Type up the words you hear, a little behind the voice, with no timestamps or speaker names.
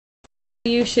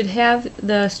You should have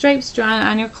the stripes drawn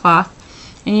on your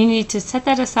cloth, and you need to set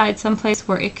that aside someplace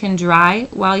where it can dry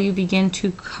while you begin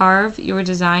to carve your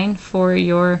design for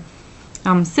your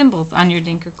symbols on your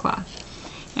Adinkra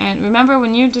cloth. And remember,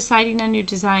 when you're deciding on your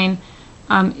design,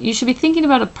 you should be thinking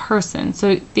about a person.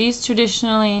 So these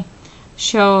traditionally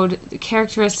showed the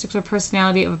characteristics or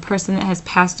personality of a person that has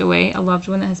passed away, a loved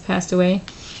one that has passed away.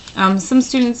 Some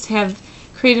students have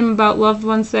created them about loved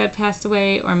ones that have passed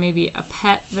away, or maybe a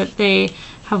pet that they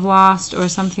have lost, or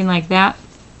something like that.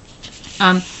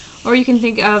 Or you can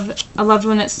think of a loved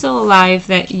one that's still alive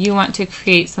that you want to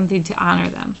create something to honor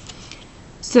them.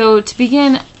 So to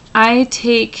begin, I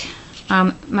take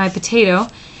my potato,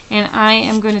 and I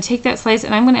am going to take that slice,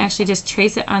 and I'm going to actually just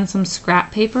trace it on some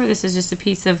scrap paper. This is just a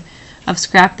piece of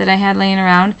scrap that I had laying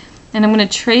around, and I'm going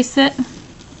to trace it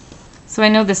so I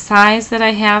know the size that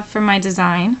I have for my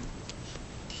design.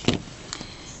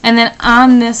 And then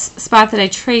on this spot that I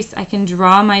traced, I can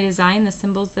draw my design, the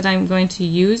symbols that I'm going to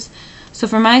use. So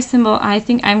for my symbol, I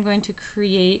think I'm going to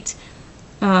create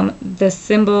the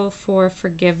symbol for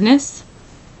forgiveness.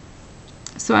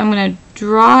 So I'm going to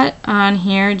draw it on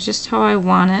here just how I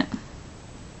want it.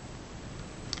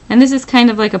 And this is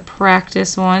kind of like a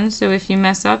practice one, so if you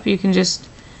mess up, you can just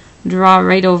draw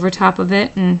right over top of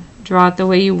it and draw it the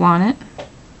way you want it. So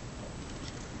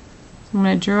I'm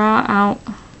going to draw out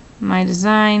my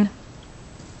design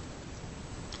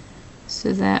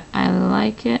so that I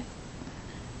like it.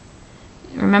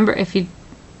 Remember, if you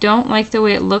don't like the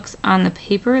way it looks on the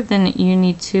paper, then you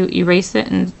need to erase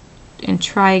it and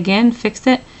try again, fix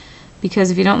it, because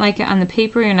if you don't like it on the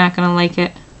paper, you're not going to like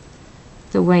it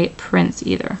the way it prints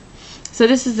either. So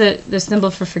this is the symbol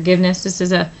for forgiveness. This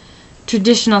is a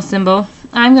traditional symbol.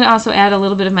 I'm going to also add a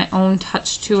little bit of my own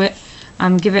touch to it,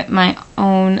 give it my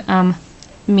own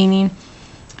meaning.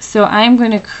 So I'm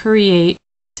going to create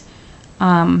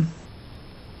I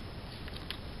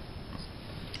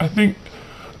think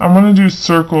I'm going to do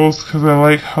circles because I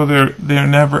like how they're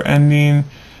never ending.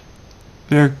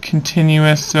 They're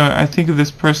continuous. So I think of this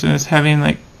person as having,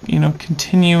 like,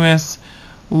 continuous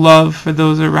love for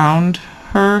those around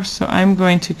her. So I'm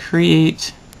going to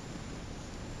create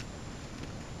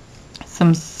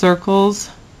some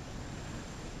circles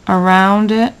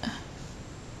around it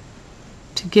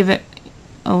to give it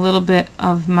a little bit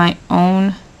of my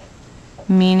own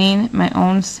meaning, my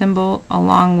own symbol,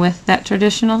 along with that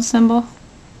traditional symbol.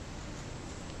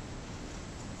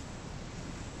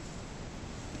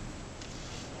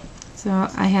 So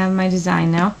I have my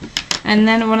design now. And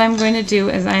then what I'm going to do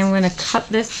is I'm going to cut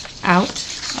this out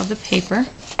of the paper.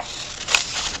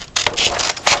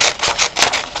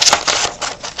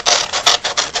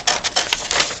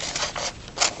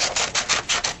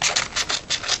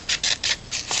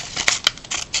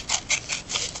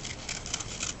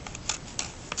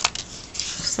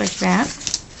 Just like that.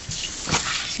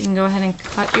 So you can go ahead and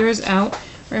cut yours out.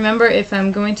 Remember, if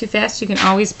I'm going too fast, you can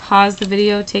always pause the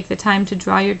video, take the time to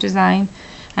draw your design,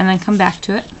 and then come back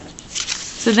to it.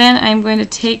 So then I'm going to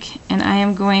take, and I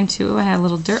am going to, I had a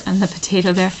little dirt on the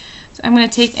potato there. So I'm going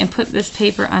to take and put this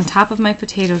paper on top of my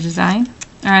potato design,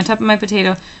 or on top of my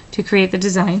potato to create the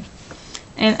design.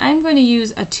 And I'm going to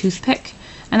use a toothpick,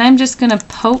 and I'm just going to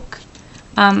poke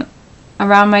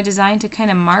around my design to kind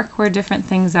of mark where different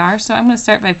things are. So I'm going to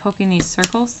start by poking these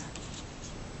circles.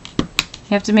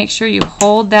 You have to make sure you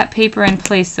hold that paper in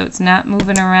place so it's not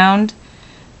moving around.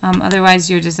 Otherwise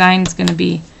your design is going to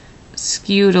be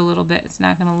skewed a little bit. It's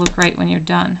not going to look right when you're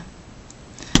done.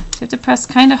 So you have to press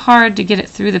kind of hard to get it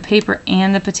through the paper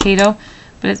and the potato,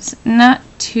 but it's not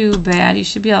too bad. You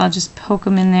should be able to just poke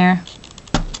them in there.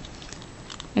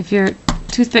 If your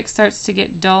toothpick starts to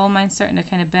get dull, mine's starting to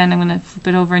kind of bend, I'm going to flip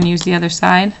it over and use the other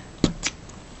side.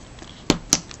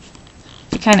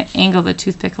 Kind of angle the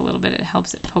toothpick a little bit, it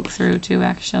helps it poke through too,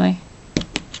 actually.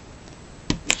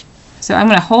 So I'm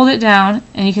going to hold it down,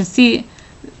 and you can see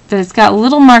that it's got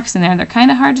little marks in there. They're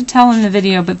kind of hard to tell in the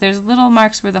video, but there's little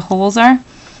marks where the holes are.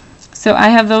 So I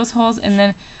have those holes, and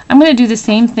then I'm going to do the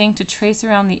same thing to trace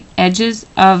around the edges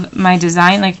of my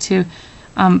design, like to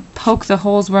poke the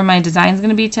holes where my design is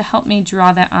going to be, to help me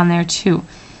draw that on there too.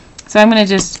 So I'm going to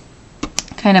just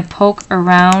kind of poke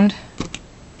around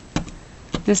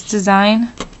this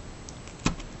design.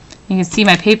 You can see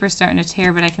my paper starting to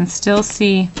tear, but I can still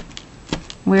see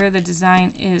where the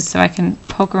design is, so I can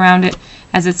poke around it.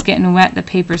 As it's getting wet, the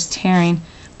paper's tearing,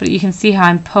 but you can see how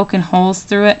I'm poking holes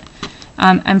through it.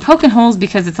 I'm poking holes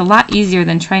because it's a lot easier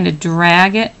than trying to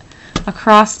drag it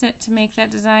across it to make that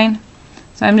design.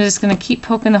 So I'm just going to keep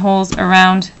poking the holes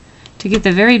around to get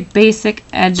the very basic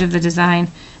edge of the design.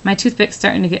 My toothpick's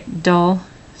starting to get dull,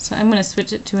 so I'm going to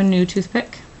switch it to a new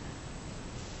toothpick.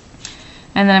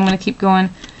 and then I'm going to keep going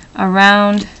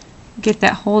around, get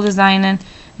that whole design in,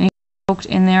 and it's poked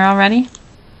in there already.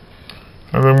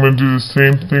 And I'm going to do the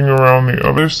same thing around the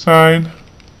other side,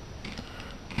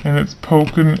 and it's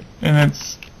poking and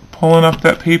it's pulling up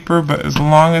that paper, but as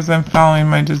long as I'm following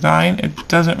my design, it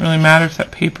doesn't really matter if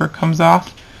that paper comes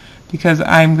off, because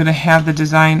I'm going to have the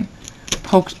design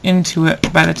poked into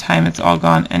it by the time it's all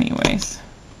gone anyways.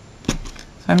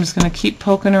 So I'm just going to keep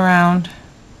poking around,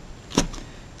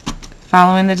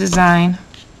 following the design,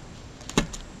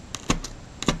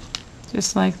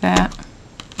 just like that.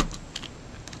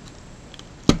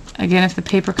 Again, if the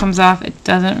paper comes off, it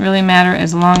doesn't really matter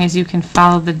as long as you can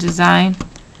follow the design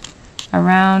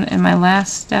around. And my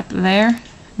last step there,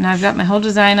 now I've got my whole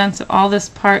design on, so all this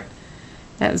part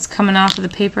that is coming off of the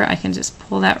paper, I can just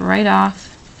pull that right off.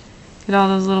 Get all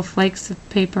those little flakes of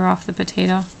paper off the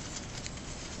potato.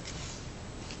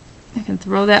 I can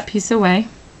throw that piece away.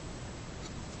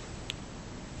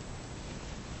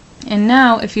 And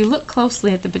now if you look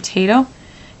closely at the potato,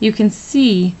 you can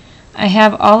see I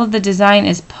have all of the design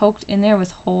is poked in there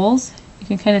with holes. You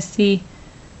can kind of see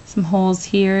some holes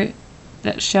here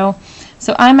that show.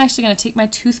 So I'm actually going to take my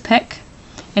toothpick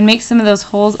and make some of those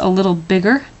holes a little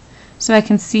bigger so I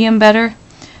can see them better.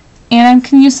 And I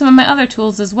can use some of my other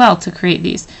tools as well to create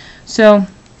these. So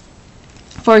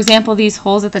for example, these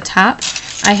holes at the top,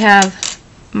 I have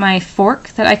my fork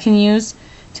that I can use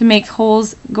to make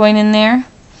holes going in there.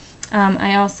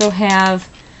 I also have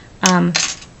an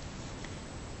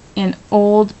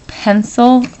old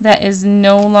pencil that is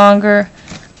no longer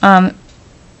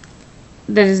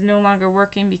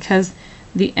working because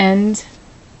the end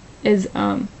is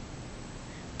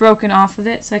broken off of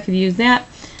it, so I could use that.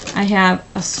 I have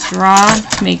a straw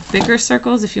to make bigger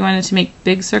circles. If you wanted to make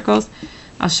big circles,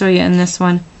 I'll show you in this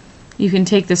one. You can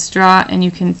take the straw and you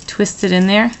can twist it in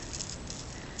there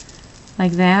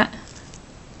like that,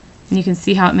 and you can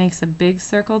see how it makes a big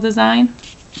circle design.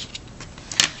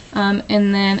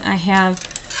 And then I have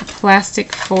a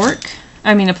plastic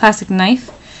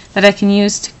knife that I can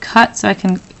use to cut, so I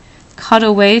can cut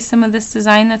away some of this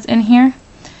design that's in here.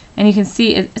 And you can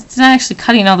see it's not actually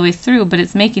cutting all the way through, but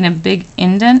it's making a big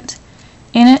indent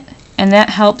in it, and that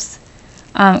helps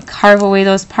carve away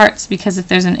those parts, because if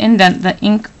there's an indent, the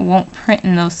ink won't print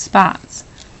in those spots.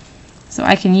 So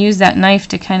I can use that knife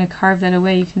to kind of carve that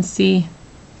away. You can see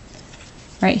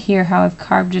right here how I've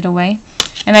carved it away.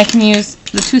 And I can use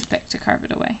the toothpick to carve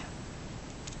it away.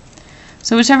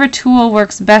 So whichever tool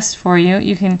works best for you,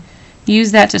 you can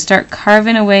use that to start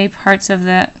carving away parts of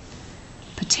that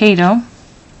potato.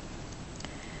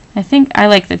 I think I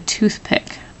like the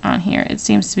toothpick on here. It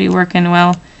seems to be working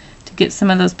well to get some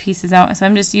of those pieces out. So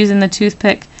I'm just using the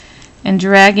toothpick and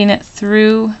dragging it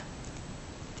through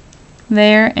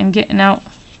there and getting out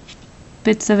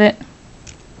bits of it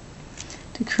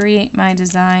to create my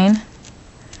design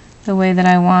the way that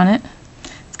I want it.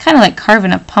 It's kind of like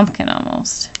carving a pumpkin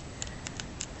almost.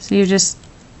 So you're just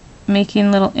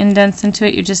making little indents into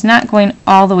it. You're just not going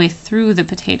all the way through the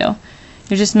potato.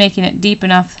 You're just making it deep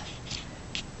enough,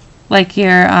 like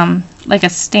you're like a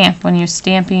stamp when you're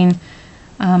stamping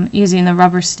using the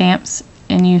rubber stamps,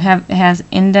 and it has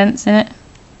indents in it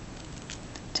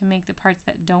to make the parts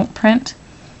that don't print.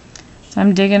 So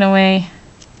I'm digging away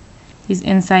these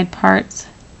inside parts.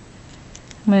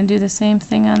 I'm going to do the same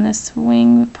thing on this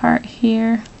wing part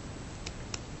here.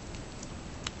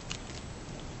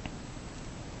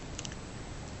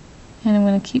 And I'm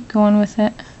going to keep going with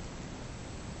it.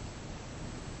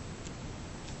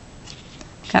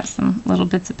 Got some little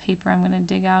bits of paper I'm going to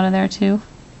dig out of there too.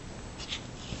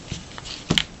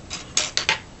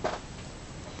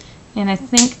 And I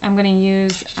think I'm going to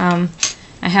use, I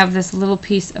have this little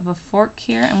piece of a fork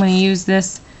here. I'm going to use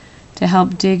this to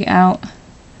help dig out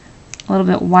a little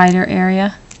bit wider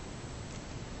area.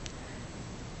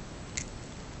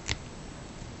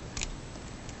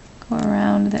 Go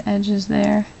around the edges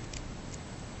there.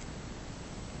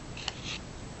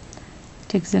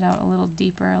 Digs it out a little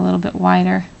deeper, a little bit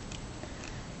wider.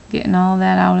 Getting all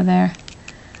that out of there.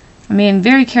 I'm being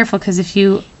very careful, because if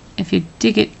you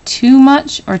dig it too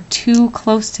much or too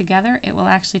close together, it will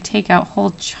actually take out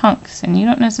whole chunks, and you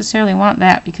don't necessarily want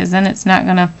that, because then it's not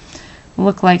going to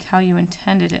look like how you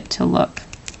intended it to look.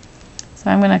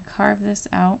 So I'm going to carve this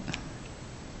out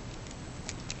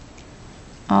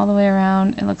all the way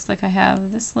around. It looks like I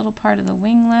have this little part of the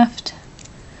wing left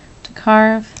to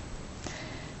carve.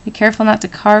 Be careful not to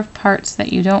carve parts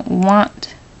that you don't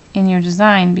want in your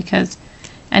design, because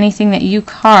anything that you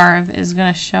carve is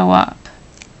going to show up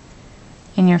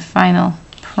in your final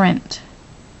print.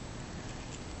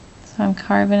 So I'm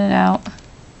carving it out.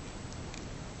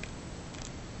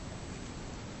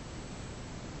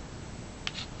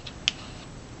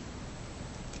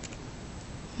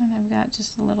 I've got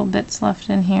just a little bits left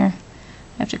in here.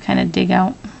 I have to kind of dig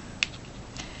out.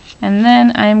 And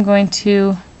then I'm going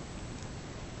to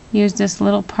use this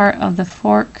little part of the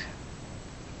fork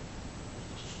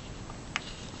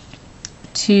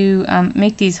to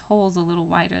make these holes a little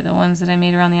wider, the ones that I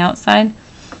made around the outside. And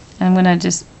I'm going to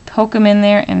just poke them in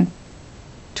there and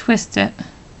twist it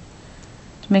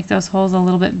to make those holes a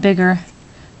little bit bigger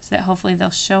so that hopefully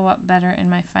they'll show up better in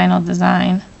my final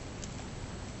design.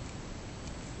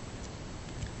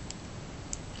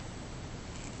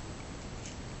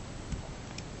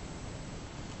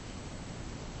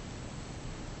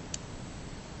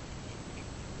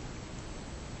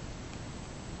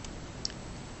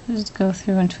 Just go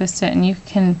through and twist it, and you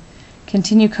can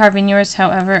continue carving yours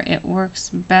however it works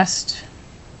best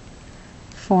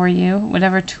for you.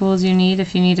 Whatever tools you need,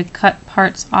 if you need to cut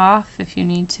parts off, if you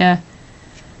need to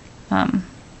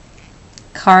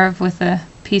carve with a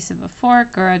piece of a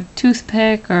fork or a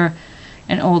toothpick or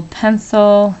an old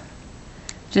pencil.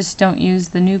 Just don't use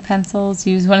the new pencils.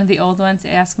 Use one of the old ones.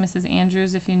 Ask Mrs.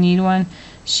 Andrews if you need one.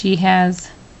 She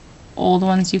has old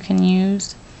ones you can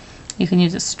use. You can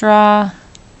use a straw.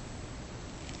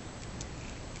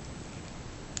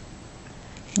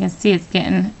 You can see it's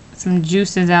getting some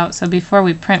juices out, so before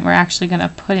we print we're actually going to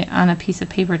put it on a piece of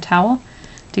paper towel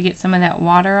to get some of that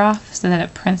water off so that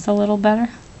it prints a little better.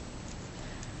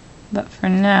 But for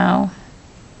now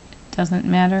it doesn't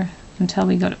matter until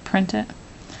we go to print it.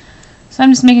 So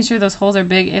I'm just making sure those holes are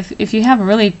big. If you have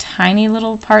really tiny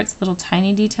little parts, little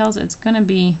tiny details, it's going to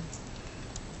be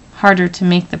harder to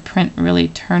make the print really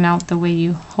turn out the way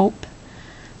you hope.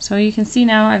 So you can see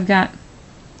now I've got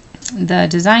the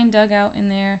design dug out in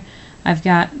there. I've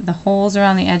got the holes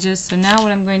around the edges. So now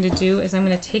what I'm going to do is I'm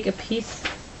going to take a piece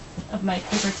of my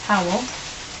paper towel.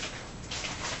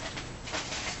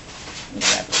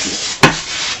 Grab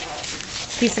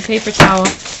a piece of paper towel,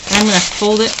 and I'm going to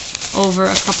fold it over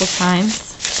a couple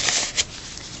times.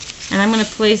 And I'm going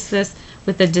to place this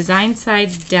with the design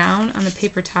side down on the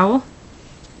paper towel.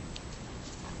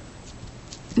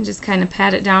 And just kind of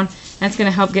pat it down. That's going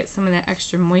to help get some of that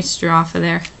extra moisture off of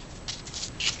there.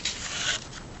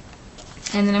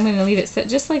 And then I'm going to leave it set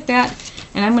just like that,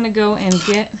 and I'm going to go and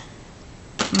get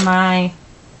my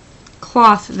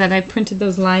cloth that I printed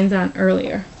those lines on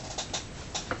earlier.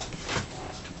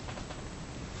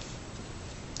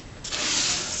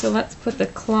 So let's put the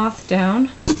cloth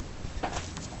down.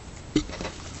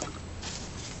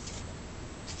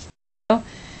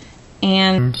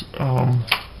 And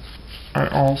I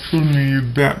also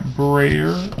need that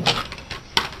brayer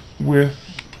with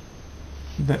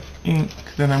the ink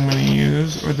that I'm going to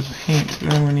use, or the paint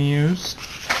that I'm going to use.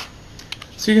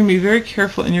 So you're going to be very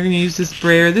careful, and you're going to use this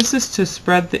brayer. This is to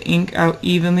spread the ink out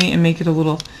evenly and make it a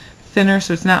little thinner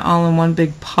so it's not all in one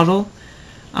big puddle.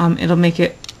 It'll make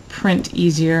it print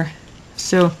easier.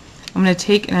 So I'm going to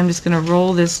take and I'm just going to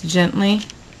roll this gently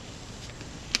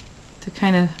to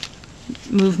kind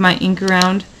of move my ink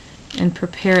around and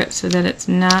prepare it so that it's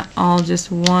not all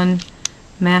just one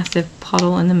massive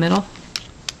puddle in the middle.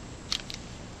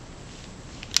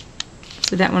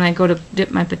 So that when I go to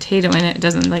dip my potato in it, it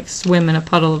doesn't like swim in a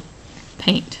puddle of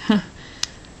paint. So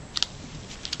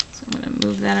I'm going to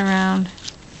move that around.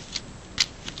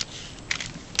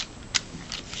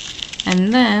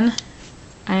 And then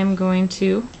I am going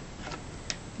to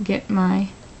get my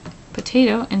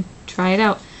potato and try it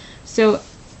out. So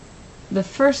the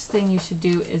first thing you should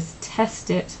do is test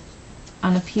it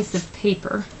on a piece of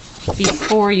paper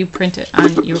before you print it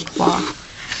on your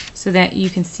cloth so that you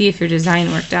can see if your design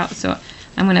worked out. So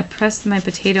I'm going to press my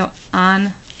potato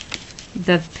on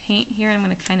the paint here. I'm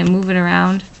going to kind of move it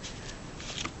around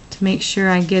to make sure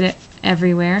I get it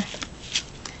everywhere.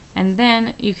 And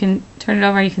then you can turn it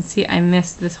over. You can see I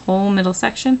missed this whole middle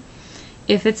section.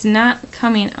 If it's not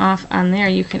coming off on there,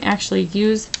 you can actually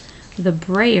use the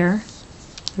brayer,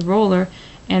 the roller,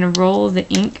 and roll the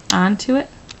ink onto it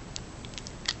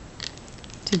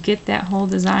to get that whole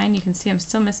design. You can see I'm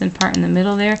still missing part in the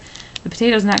middle there. The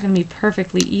potato's not going to be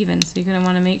perfectly even, so you're going to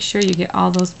want to make sure you get all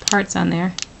those parts on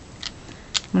there.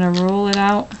 I'm going to roll it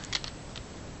out,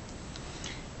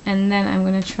 and then I'm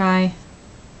going to try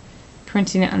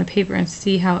printing it on the paper and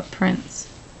see how it prints.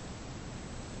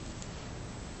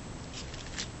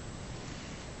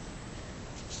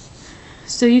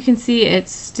 So you can see it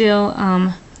still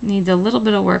needs a little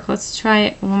bit of work. Let's try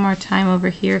it one more time over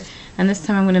here, and this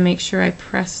time I'm going to make sure I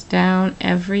press down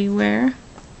everywhere.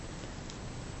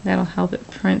 That'll help it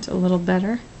print a little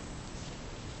better.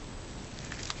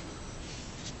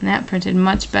 And that printed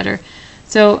much better.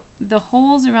 So the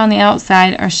holes around the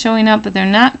outside are showing up, but they're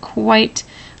not quite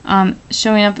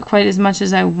showing up quite as much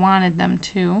as I wanted them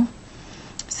to.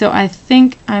 So I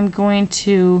think I'm going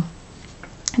to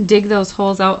dig those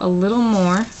holes out a little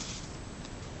more.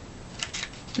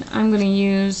 I'm going to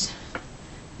use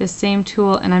this same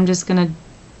tool and I'm just going to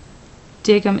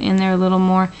dig them in there a little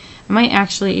more. I might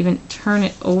actually even turn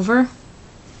it over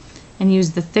and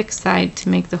use the thick side to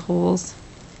make the holes.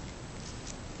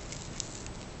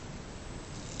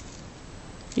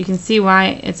 You can see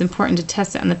why it's important to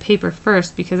test it on the paper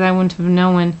first, because I wouldn't have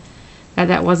known that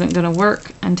that wasn't going to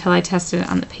work until I tested it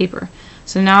on the paper.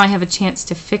 So now I have a chance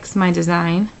to fix my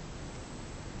design.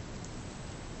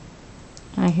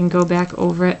 And I can go back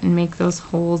over it and make those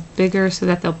holes bigger so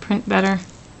that they'll print better.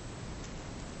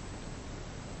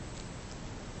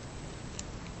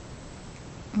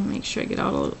 Make sure I get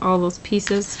all those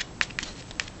pieces.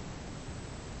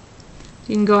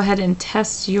 You can go ahead and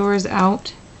test yours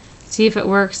out, see if it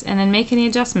works, and then make any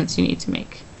adjustments you need to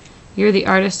make. You're the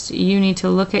artist. You need to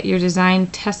look at your design,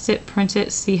 test it, print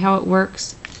it, see how it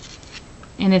works,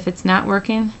 and if it's not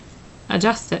working,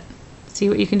 adjust it. See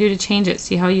what you can do to change it.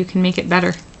 See how you can make it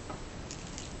better. So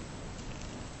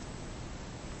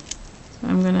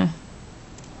I'm going to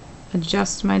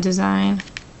adjust my design.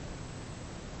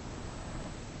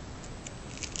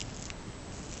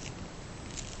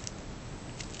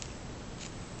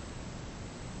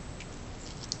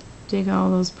 Dig all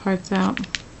those parts out.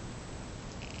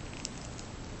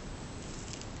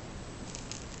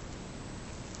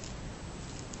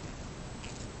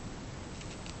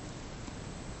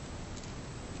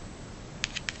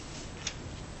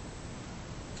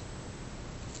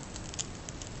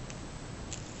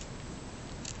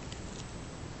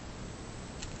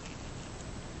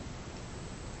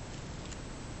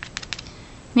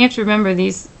 You have to remember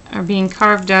these are being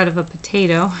carved out of a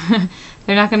potato.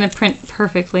 They're not going to print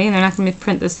perfectly, and they're not going to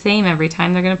print the same every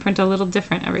time. They're going to print a little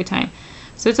different every time.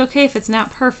 So it's okay if it's not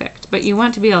perfect, but you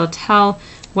want to be able to tell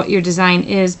what your design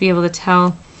is, be able to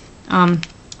tell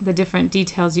the different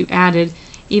details you added,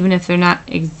 even if they're not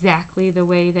exactly the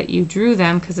way that you drew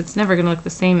them, because it's never going to look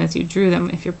the same as you drew them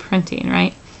if you're printing,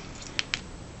 right?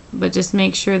 But just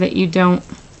make sure that you don't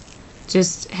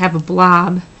just have a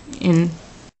blob in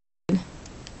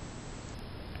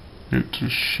it to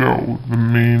show the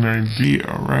main idea,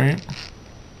 right?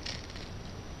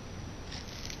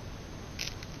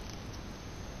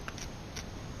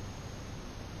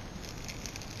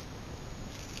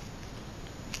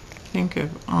 I think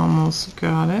I've almost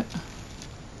got it.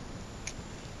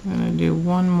 I'm going to do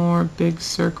one more big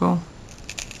circle.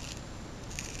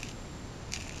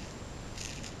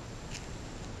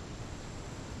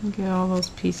 Get all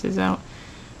those pieces out,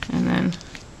 and then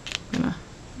I'm going to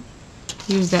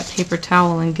use that paper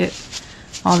towel and get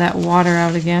all that water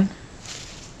out again.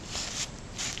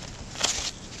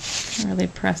 Really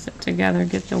press it together,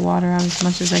 get the water out as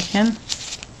much as I can.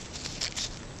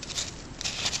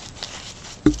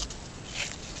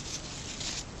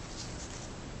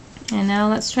 And now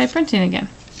let's try printing again.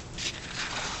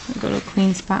 I'll go to a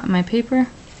clean spot on my paper.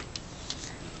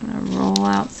 I'm going to roll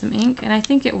out some ink, and I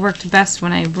think it worked best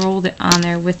when I rolled it on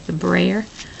there with the brayer.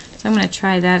 So I'm going to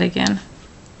try that again.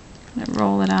 I'm going to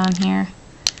roll it on here.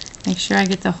 Make sure I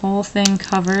get the whole thing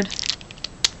covered,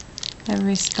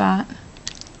 every spot.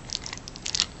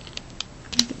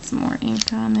 Get some more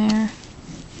ink on there.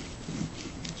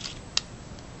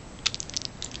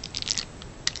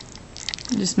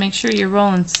 Just make sure you're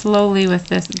rolling slowly with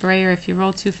this brayer. If you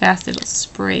roll too fast, it'll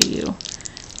spray you,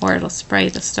 or it'll spray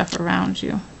the stuff around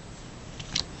you.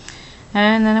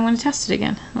 And then I'm going to test it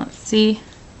again. Let's see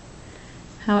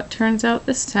how it turns out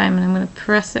this time. And I'm going to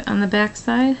press it on the back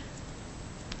side.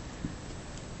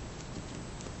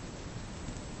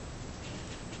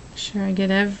 Make sure I get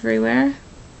everywhere.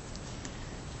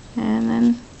 And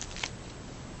then,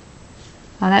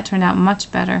 oh, that turned out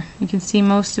much better. You can see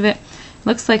most of it.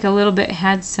 Looks like a little bit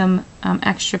had some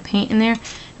extra paint in there.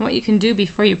 And what you can do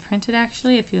before you print it,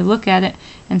 actually, if you look at it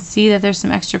and see that there's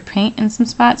some extra paint in some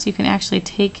spots, you can actually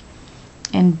take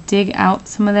and dig out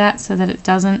some of that so that it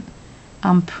doesn't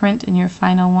print in your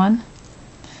final one.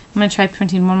 I'm going to try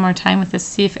printing one more time with this,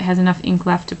 see if it has enough ink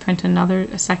left to print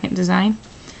a second design.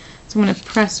 So I'm going to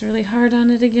press really hard on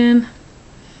it again.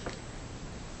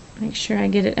 Make sure I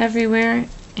get it everywhere,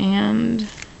 and it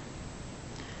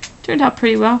turned out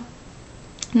pretty well.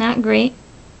 Not great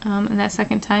in that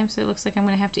second time, so it looks like I'm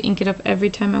going to have to ink it up every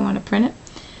time I want to print it.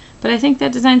 But I think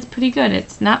that design's pretty good.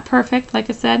 It's not perfect, like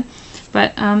I said,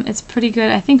 but it's pretty good.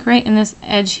 I think right in this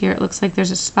edge here, it looks like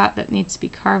there's a spot that needs to be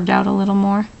carved out a little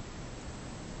more.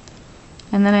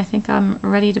 And then I think I'm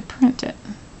ready to print it.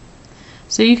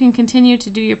 So you can continue to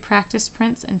do your practice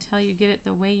prints until you get it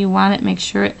the way you want it. Make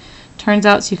sure it turns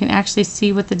out so you can actually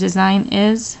see what the design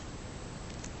is.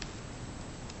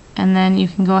 and then you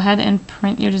can go ahead and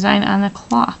print your design on the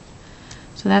cloth.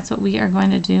 So that's what we are going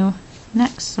to do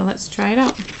next. So let's try it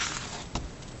out.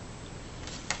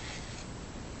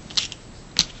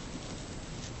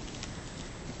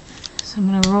 So I'm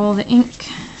going to roll the ink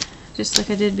just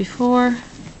like I did before.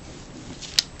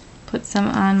 Put some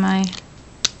on my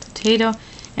potato.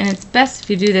 And it's best if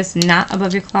you do this not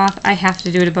above your cloth. I have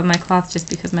to do it above my cloth just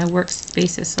because my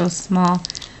workspace is so small.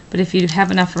 But if you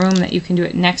have enough room that you can do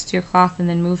it next to your cloth and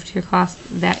then move to your cloth,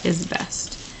 that is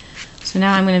best. So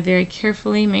now I'm going to very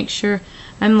carefully make sure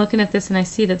I'm looking at this and I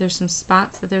see that there's some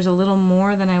spots, that there's a little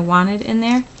more than I wanted in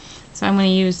there. So I'm going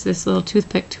to use this little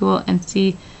toothpick tool and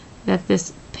see that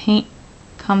this paint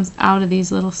comes out of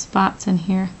these little spots in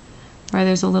here where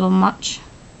there's a little much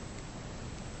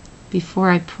before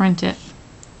I print it.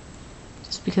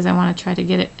 Just because I want to try to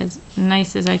get it as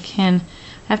nice as I can.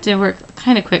 I have to work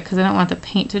kind of quick because I don't want the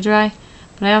paint to dry,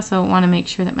 but I also want to make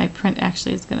sure that my print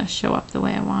actually is going to show up the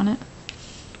way I want it.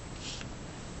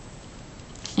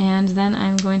 And then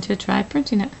I'm going to try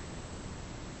printing it.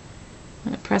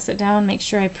 I'm going to press it down, make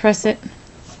sure I press it,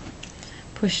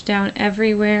 push down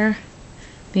everywhere,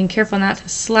 being careful not to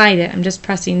slide it. I'm just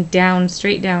pressing down,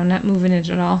 straight down, not moving it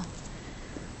at all.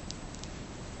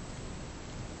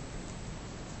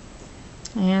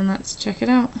 And let's check it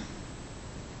out.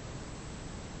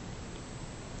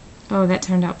 Oh, that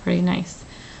turned out pretty nice.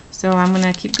 So I'm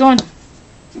going to keep going.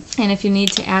 And if you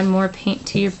need to add more paint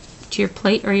to your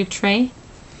plate or your tray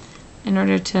in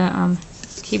order to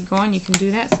keep going, you can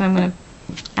do that. So I'm going to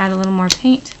add a little more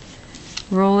paint,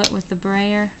 roll it with the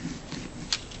brayer,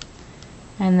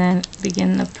 and then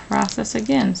begin the process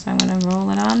again. So I'm going to roll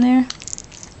it on there,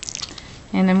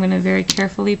 and I'm going to very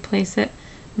carefully place it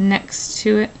next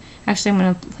to it. Actually, I'm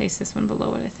going to place this one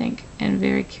below it, I think, and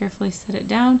very carefully set it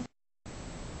down.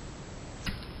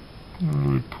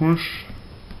 Really push.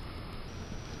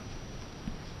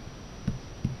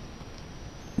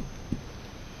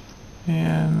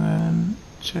 And then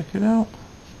check it out.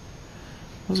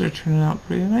 Those are turning out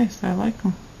pretty nice. I like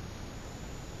them.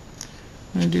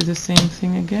 I'm going to do the same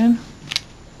thing again.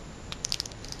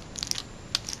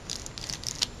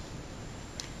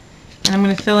 And I'm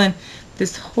going to fill in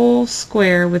this whole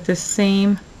square with the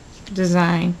same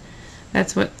design.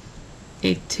 That's what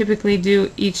I typically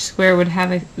do. Each square would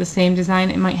have the same design.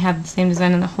 It might have the same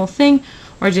design on the whole thing,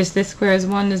 or just this square is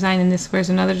one design and this square is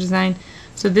another design.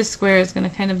 So this square is going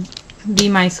to kind of be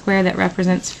my square that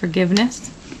represents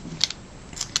forgiveness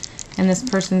and this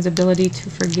person's ability to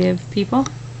forgive people.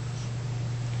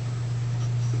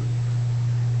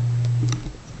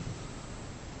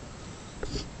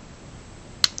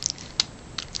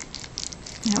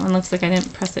 That one looks like I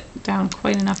didn't press it down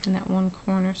quite enough in that one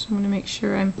corner, so I'm going to make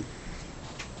sure I'm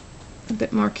a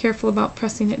bit more careful about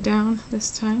pressing it down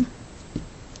this time.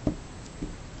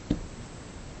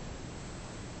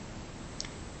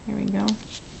 There we go.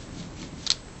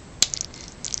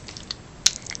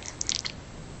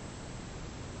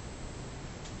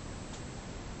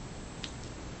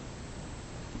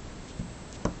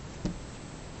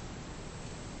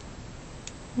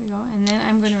 There we go. And then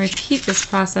I'm going to repeat this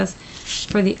process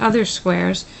for the other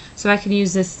squares. So I could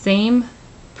use this same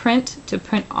print to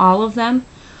print all of them,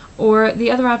 or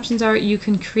the other options are you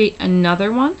can create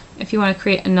another one. If you want to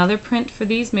create another print for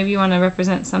these, maybe you want to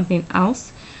represent something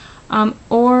else.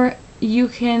 Or you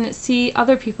can see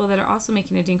other people that are also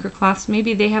making Adinkra cloths.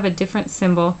 Maybe they have a different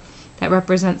symbol that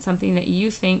represents something that you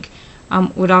think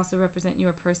would also represent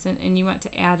your person, and you want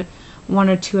to add one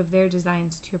or two of their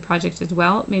designs to your project as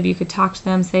well. Maybe you could talk to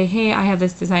them, say, hey, I have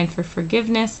this design for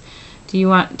forgiveness. Do you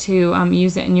want to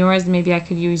use it in yours? Maybe I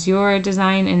could use your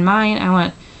design in mine. I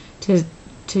want to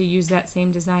use that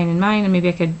same design in mine, and maybe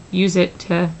I could use it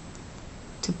to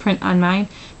print on mine.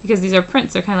 Because these are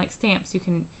prints, they're kind of like stamps. You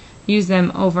can use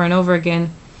them over and over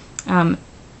again, and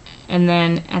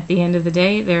then at the end of the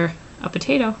day they're a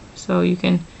potato, so you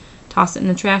can toss it in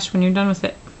the trash when you're done with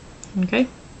it. Okay,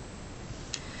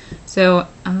 so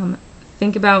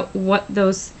think about what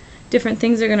those different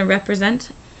things are going to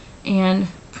represent and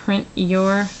print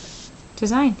your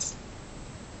designs.